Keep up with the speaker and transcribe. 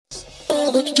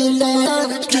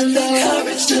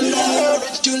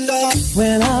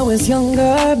When I was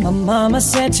younger, my mama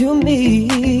said to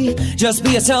me, just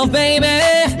be yourself, baby,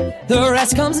 the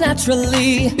rest comes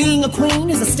naturally. Being a queen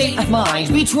is a state of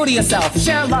mind. Be true to yourself,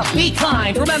 share love, be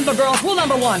kind. Remember, girls, rule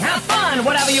number one, have fun.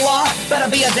 Whatever you are,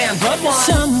 better be a damn good one.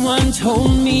 Someone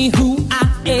told me who I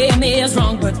am is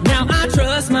wrong, but now I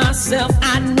trust myself.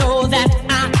 I know that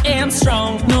I am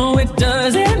strong. No, it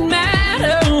doesn't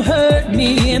matter who hurt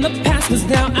me in the past, 'cause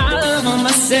now I love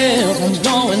myself. I'm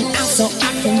going out so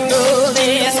I can love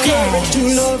this. Courage to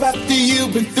love after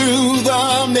you've been through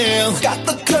the mill. Got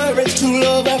the courage to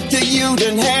love after you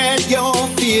done had your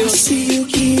feel. See you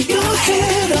keep your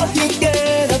head up, you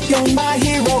get up, you're my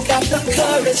hero. Got the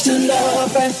courage to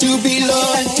love and to be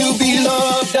loved and to be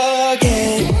loved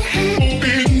again.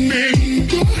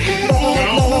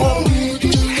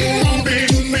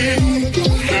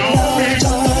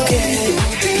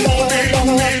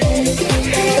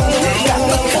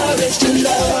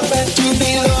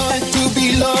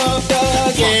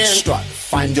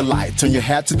 Find your light, turn your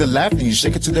head to the left and you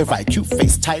shake it to the right. Cute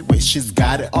face, tight waist, she's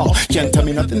got it all. Can't tell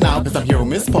me nothing now, cause I'm here with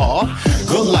Miss Paul.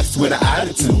 Good luck's with an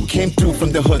attitude, came through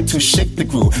from the hood to shake the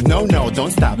groove. No,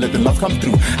 don't stop, let the love come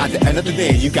through. At the end of the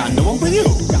day, you got no one with you.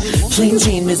 Plain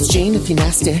Jane, Miss Jane, if you're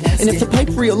nasty. And if the pipe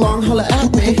real long, holla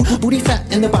at me. Booty fat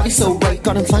and the body so right.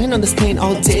 Got him flying on this plane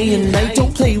all day and night.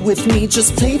 Don't play with me,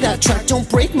 just play that track. Don't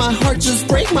break my heart, just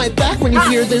break my back. When you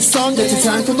hear this song, that's a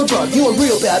time from abroad. You a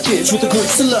real bad bitch with the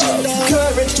courage to love.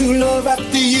 Courage to love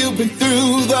after you've been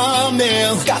through the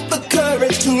mill. Got the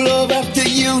courage to love after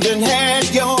you done had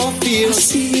your feel.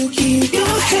 See you keep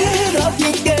your head up,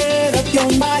 you get up,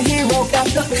 you're my hero. Got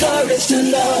the courage to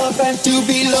love and to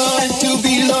be loved and to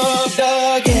be loved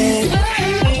again.